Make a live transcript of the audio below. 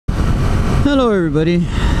Hello everybody,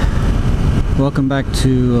 welcome back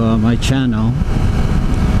to my channel.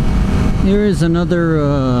 Here is another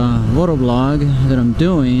motovlog that I'm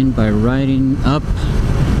doing by riding up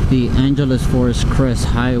the Angeles Crest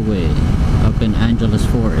Highway up in Angeles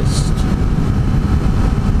Forest.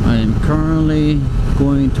 I am currently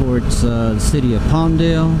going towards the city of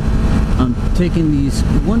Palmdale. I'm taking these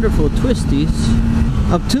wonderful twisties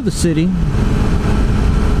up to the city,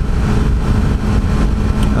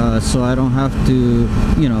 so I don't have to,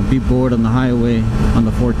 you know, be bored on the highway on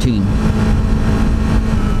the 14.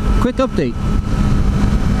 Quick update.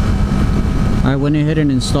 I went ahead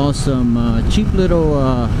and installed some cheap little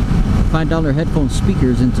 $5 headphone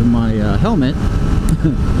speakers into my helmet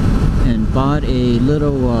and bought a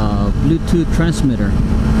little Bluetooth transmitter.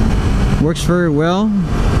 Works very well.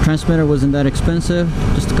 Transmitter wasn't that expensive,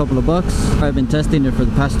 just a couple of bucks. I've been testing it for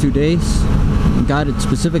the past 2 days. Got it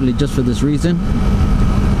specifically just for this reason.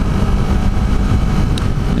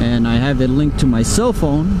 And I have it linked to my cell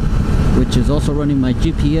phone, which is also running my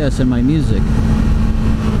GPS and my music.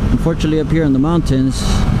 Unfortunately, up here in the mountains,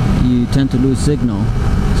 you tend to lose signal,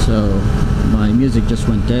 so my music just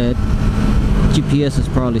went dead. GPS is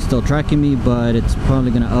probably still tracking me, but it's probably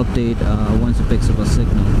going to update once it picks up a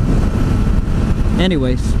signal.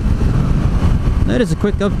 Anyways, that is a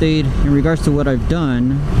quick update in regards to what I've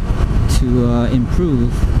done to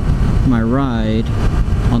improve my ride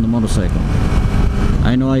on the motorcycle.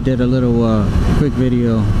 I know I did a little quick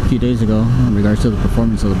video a few days ago in regards to the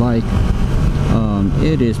performance of the bike.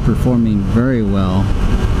 It is performing very well,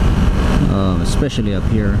 especially up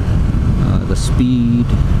here. The speed,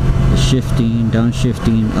 the shifting,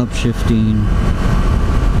 downshifting, upshifting,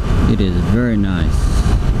 it is very nice.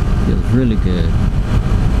 Feels really good.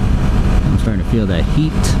 I'm starting to feel that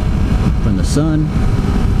heat from the sun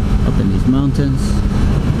up in these mountains.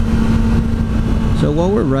 So while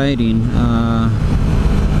we're riding,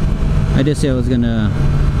 I did say I was gonna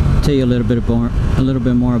tell you a little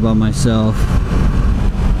bit more about myself.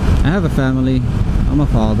 I have a family. I'm a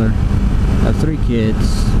father. I have 3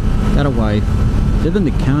 kids. Got a wife. Live in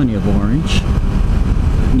the county of Orange,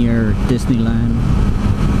 near Disneyland,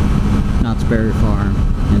 Knott's Berry Farm,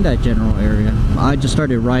 in that general area. I just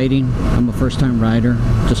started riding. I'm a first-time rider.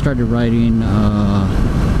 Just started riding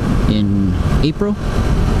in April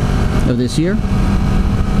of this year.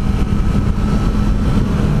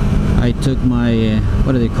 I took my,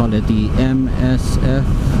 what do they call it, the MSF,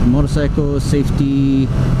 Motorcycle Safety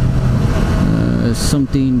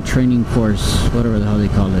something training course, whatever the hell they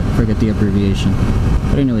call it, forget the abbreviation.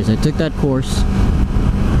 But anyways, I took that course,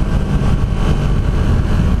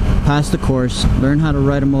 passed the course, learned how to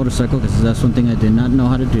ride a motorcycle, because that's one thing I did not know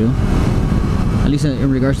how to do, at least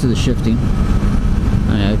in regards to the shifting.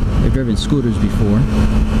 I've driven scooters before,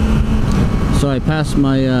 so I passed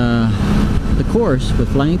my the course with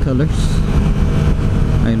flying colors.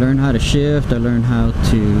 I learned how to shift, I learned how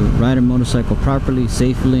to ride a motorcycle properly,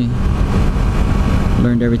 safely.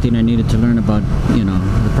 Learned everything I needed to learn about, you know,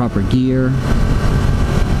 the proper gear.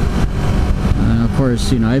 Of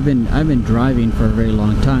course, you know, I've been driving for a very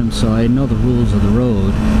long time, so I know the rules of the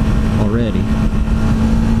road already.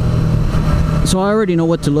 So I already know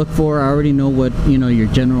what to look for. I already know what, you know, your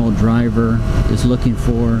general driver is looking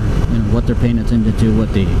for, you know, what they're paying attention to,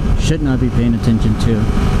 what they should not be paying attention to.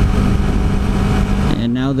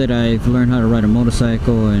 And now that I've learned how to ride a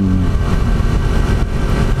motorcycle and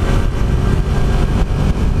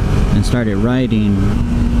started riding,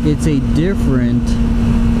 it's a different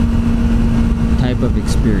type of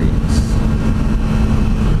experience.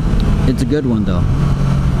 It's a good one though.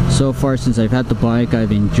 So far since I've had the bike,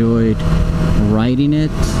 I've enjoyed riding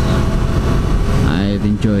it. I've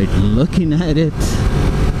enjoyed looking at it.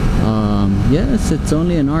 Yes, it's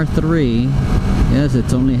only an R3. Yes,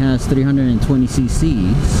 it only has 320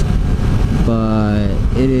 cc's, but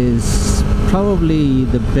it is probably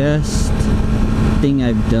the best thing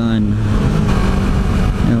I've done.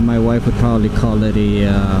 You know, my wife would probably call it a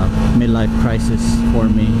midlife crisis for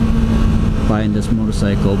me, buying this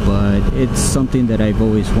motorcycle, but it's something that I've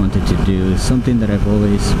always wanted to do. It's something that I've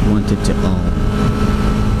always wanted to own,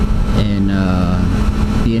 and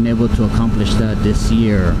being able to accomplish that this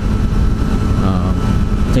year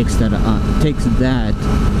takes that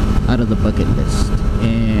out of the bucket list.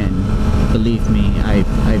 And believe me,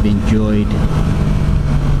 I've enjoyed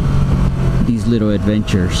these little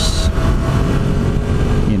adventures,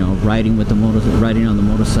 you know, riding on the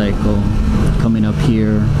motorcycle, coming up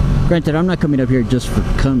here. Granted, I'm not coming up here just for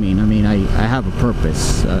coming. I mean, I have a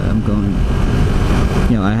purpose. I'm going,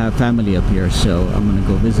 you know, I have family up here, so I'm gonna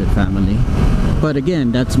go visit family. But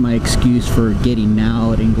again, that's my excuse for getting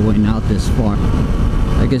out and going out this far.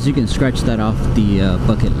 I guess you can scratch that off the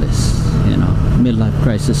bucket list, you know, midlife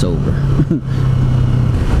crisis over.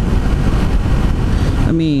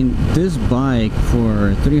 I mean, this bike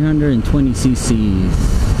for 320 cc's,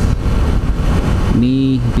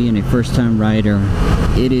 me being a first-time rider,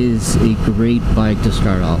 it is a great bike to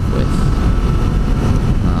start off with.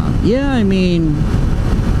 Yeah, I mean,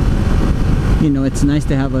 you know, it's nice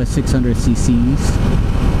to have a 600 cc's,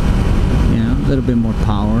 you know, a little bit more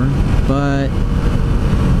power, but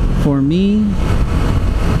for me,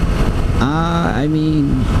 I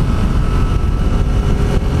mean,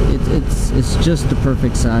 it's just the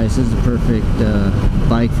perfect size. It's the perfect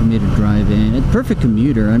bike for me to drive in. It's perfect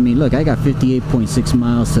commuter. I mean, look, I got 58.6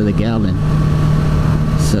 miles to the gallon,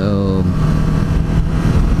 so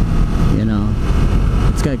you know,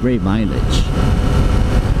 it's got great mileage.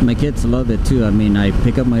 My kids love it too. I mean, I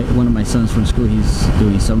pick up one of my sons from school. He's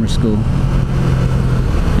doing summer school,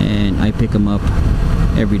 and I pick him up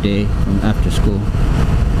every day from after school.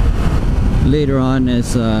 Later on,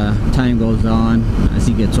 as time goes on, as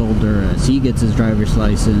he gets older, as he gets his driver's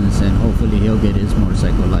license, and hopefully he'll get his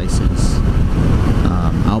motorcycle license,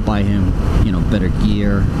 I'll buy him, you know, better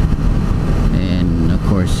gear. And of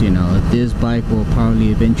course, you know, this bike will probably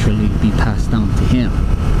eventually be passed down to him.